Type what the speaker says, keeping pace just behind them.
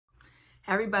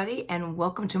Everybody, and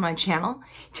welcome to my channel.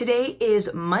 Today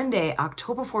is Monday,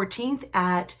 October 14th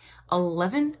at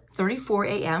 11:34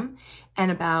 a.m. and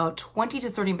about 20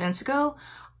 to 30 minutes ago,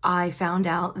 I found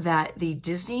out that the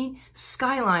Disney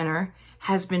Skyliner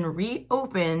has been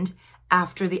reopened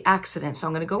after the accident. So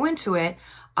I'm going to go into it.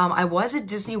 I was at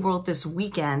Disney World this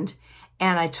weekend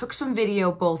and I took some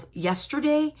video both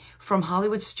yesterday from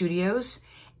Hollywood Studios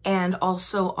and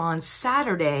also on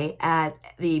Saturday at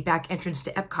the back entrance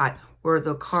to Epcot where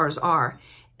the cars are.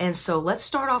 And so let's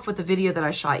start off with the video that I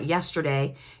shot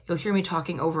yesterday. You'll hear me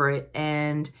talking over it,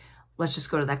 and let's just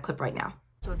go to that clip right now.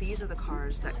 So these are the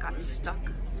cars that got stuck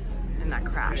in that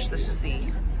crash. This is the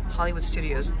Hollywood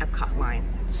Studios Epcot line,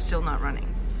 still not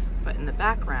running. But in the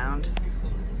background,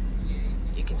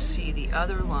 you can see the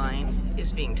other line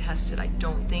is being tested. I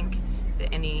don't think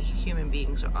that any human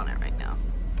beings are on it right now.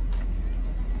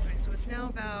 So it's now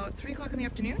about 3 o'clock in the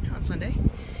afternoon on Sunday,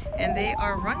 and they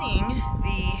are running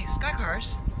the Sky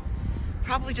Cars,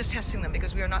 probably just testing them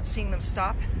because we are not seeing them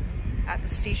stop at the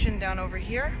station down over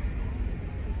here.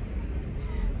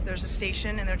 There's a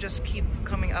station and they'll just keep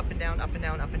coming up and down, up and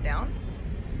down, up and down.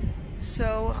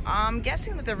 So I'm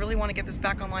guessing that they really want to get this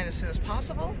back online as soon as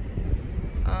possible.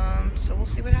 So we'll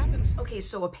see what happens. Okay,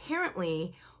 so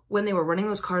apparently when they were running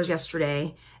those cars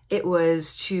yesterday, it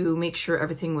was to make sure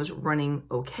everything was running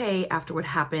okay after what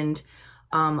happened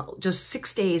just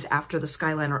 6 days after the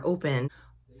Skyliner opened.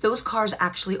 Those cars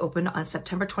actually opened on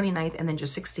September 29th, and then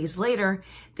just 6 days later,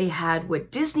 they had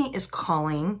what Disney is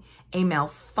calling a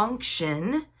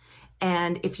malfunction.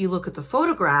 And if you look at the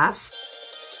photographs,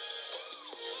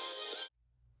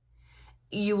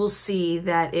 you will see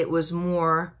that it was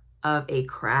more of a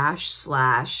crash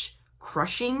slash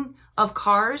crushing of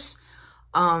cars.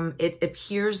 It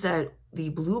appears that the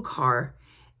blue car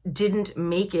didn't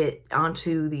make it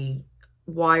onto the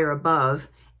wire above,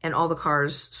 and all the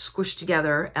cars squished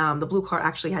together. The blue car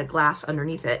actually had glass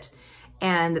underneath it,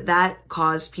 and that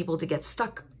caused people to get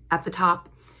stuck at the top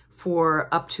for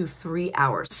up to 3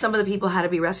 hours. Some of the people had to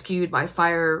be rescued by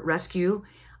fire rescue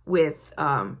with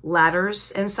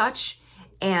ladders and such,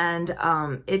 and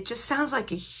it just sounds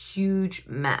like a huge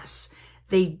mess.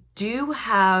 They do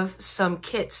have some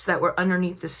kits that were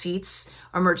underneath the seats,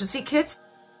 emergency kits.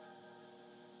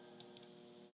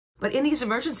 But in these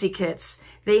emergency kits,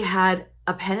 they had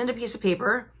a pen and a piece of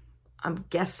paper, I'm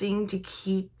guessing to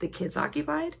keep the kids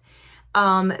occupied.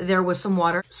 There was some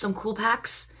water, some cool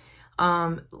packs.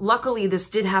 Luckily, this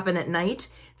did happen at night.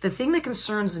 The thing that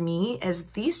concerns me is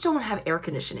these don't have air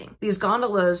conditioning. These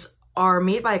gondolas are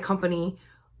made by a company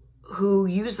who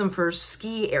use them for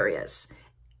ski areas.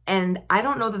 And I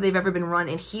don't know that they've ever been run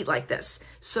in heat like this.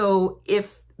 So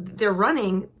if they're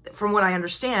running, from what I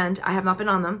understand, I have not been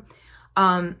on them,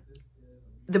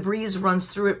 the breeze runs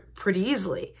through it pretty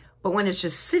easily. But when it's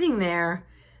just sitting there,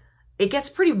 it gets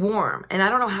pretty warm. And I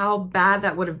don't know how bad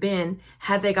that would have been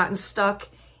had they gotten stuck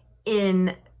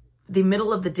in the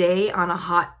middle of the day on a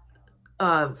hot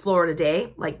Florida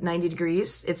day, like 90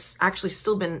 degrees. It's actually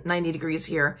still been 90 degrees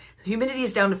here. The humidity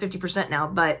is down to 50% now,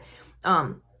 but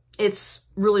it's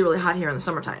really, really hot here in the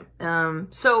summertime.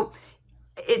 So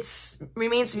it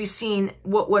remains to be seen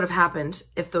what would have happened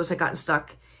if those had gotten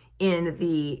stuck in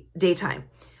the daytime.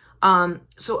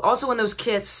 So also when those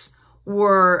kits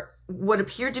were what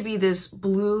appeared to be this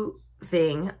blue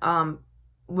thing,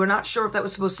 we're not sure if that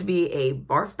was supposed to be a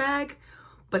barf bag,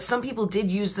 but some people did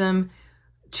use them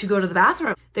to go to the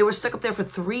bathroom. They were stuck up there for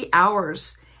 3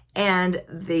 hours and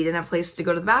they didn't have a place to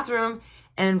go to the bathroom.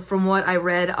 And from what I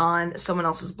read on someone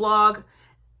else's blog,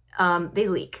 they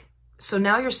leak. So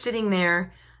now you're sitting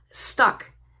there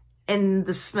stuck in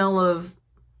the smell of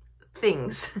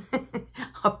things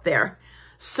up there.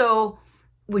 So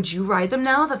would you ride them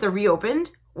now that they're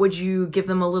reopened? Would you give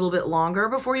them a little bit longer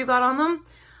before you got on them?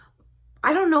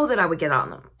 I don't know that I would get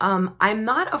on them. I'm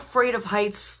not afraid of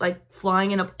heights, like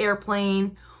flying in an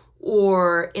airplane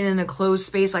or in an enclosed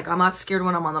space. Like I'm not scared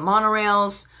when I'm on the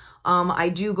monorails. I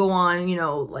do go on, you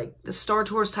know, like the Star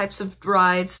Tours types of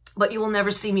rides, but you will never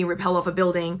see me rappel off a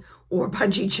building or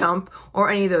bungee jump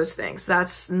or any of those things.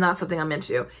 That's not something I'm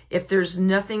into. If there's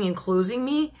nothing enclosing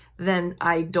me, then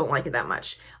I don't like it that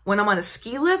much. When I'm on a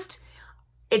ski lift,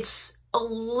 it's a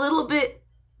little bit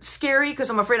scary because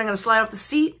I'm afraid I'm going to slide off the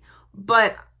seat,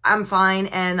 but I'm fine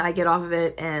and I get off of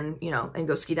it and, you know, and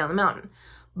go ski down the mountain.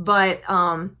 But,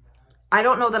 I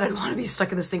don't know that I'd want to be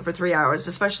stuck in this thing for 3 hours,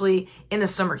 especially in the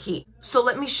summer heat. So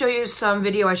let me show you some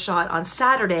video I shot on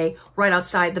Saturday right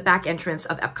outside the back entrance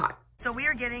of Epcot. So we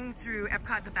are getting through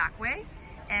Epcot the back way,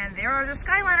 and there are the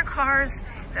Skyliner cars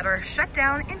that are shut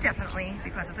down indefinitely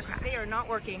because of the crash. They are not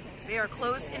working. They are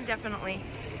closed indefinitely.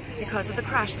 because of the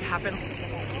crash that happened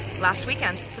last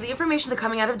weekend. So the information that's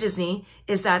coming out of Disney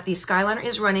is that the Skyliner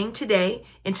is running today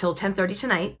until 10:30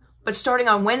 tonight. But starting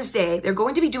on Wednesday, they're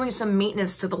going to be doing some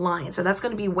maintenance to the line. So that's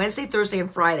going to be Wednesday, Thursday,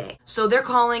 and Friday. So they're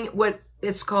calling what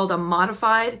it's called a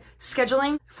modified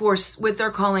scheduling for what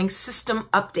they're calling system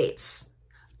updates.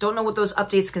 Don't know what those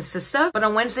updates consist of, but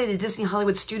on Wednesday, the Disney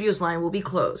Hollywood Studios line will be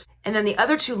closed. And then the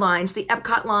other two lines, the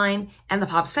Epcot line and the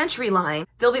Pop Century line,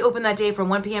 they'll be open that day from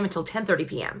 1 p.m. until 10:30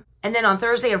 p.m. And then on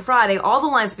Thursday and Friday, all the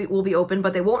lines will be open,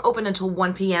 but they won't open until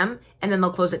 1 p.m. and then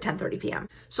they'll close at 10:30 p.m.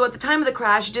 So at the time of the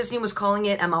crash, Disney was calling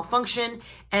it a malfunction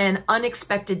and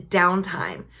unexpected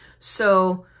downtime.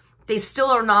 So they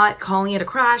still are not calling it a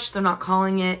crash. They're not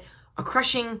calling it a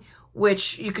crushing,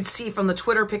 which you could see from the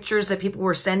Twitter pictures that people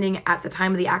were sending at the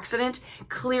time of the accident.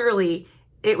 Clearly,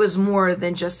 it was more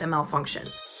than just a malfunction.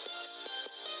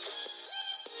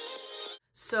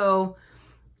 So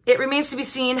it remains to be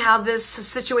seen how this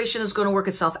situation is going to work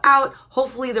itself out.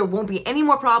 Hopefully there won't be any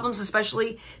more problems,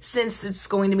 especially since it's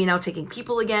going to be now taking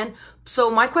people again.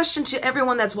 So my question to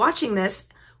everyone that's watching this,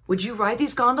 would you ride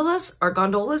these gondolas or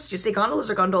gondolas? Do you say gondolas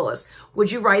or gondolas?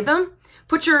 Would you ride them?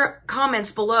 Put your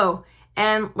comments below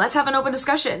and let's have an open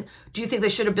discussion. Do you think they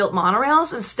should have built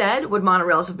monorails instead? Would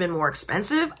monorails have been more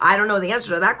expensive? I don't know the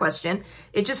answer to that question.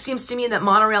 It just seems to me that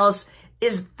monorails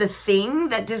is the thing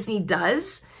that Disney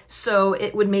does. So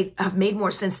it would have made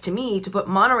more sense to me to put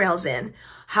monorails in.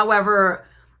 However,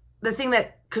 the thing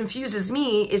that confuses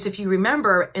me is if you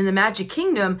remember in the Magic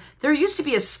Kingdom, there used to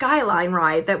be a Skyline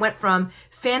ride that went from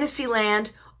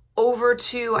Fantasyland over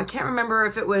to, I can't remember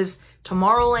if it was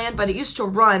Tomorrowland, but it used to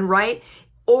run right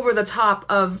over the top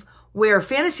of where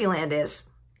Fantasyland is.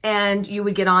 And you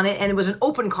would get on it and it was an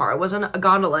open car. It wasn't a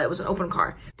gondola, it was an open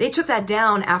car. They took that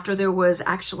down after there was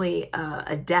actually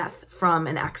a death from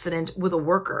an accident with a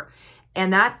worker.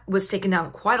 And that was taken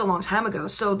down quite a long time ago.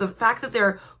 So the fact that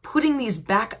they're putting these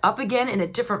back up again in a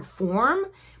different form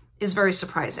is very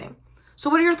surprising. So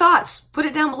what are your thoughts? Put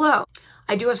it down below.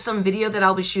 I do have some video that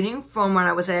I'll be shooting from when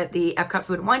I was at the Epcot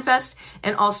Food and Wine Fest.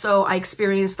 And also I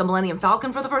experienced the Millennium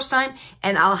Falcon for the first time.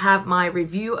 And I'll have my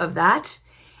review of that.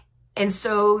 And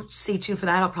so stay tuned for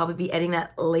that. I'll probably be editing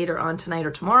that later on tonight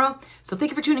or tomorrow. So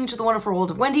thank you for tuning into the wonderful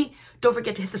world of Wendy. Don't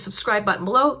forget to hit the subscribe button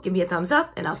below. Give me a thumbs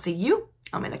up and I'll see you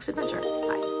on my next adventure.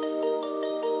 Bye.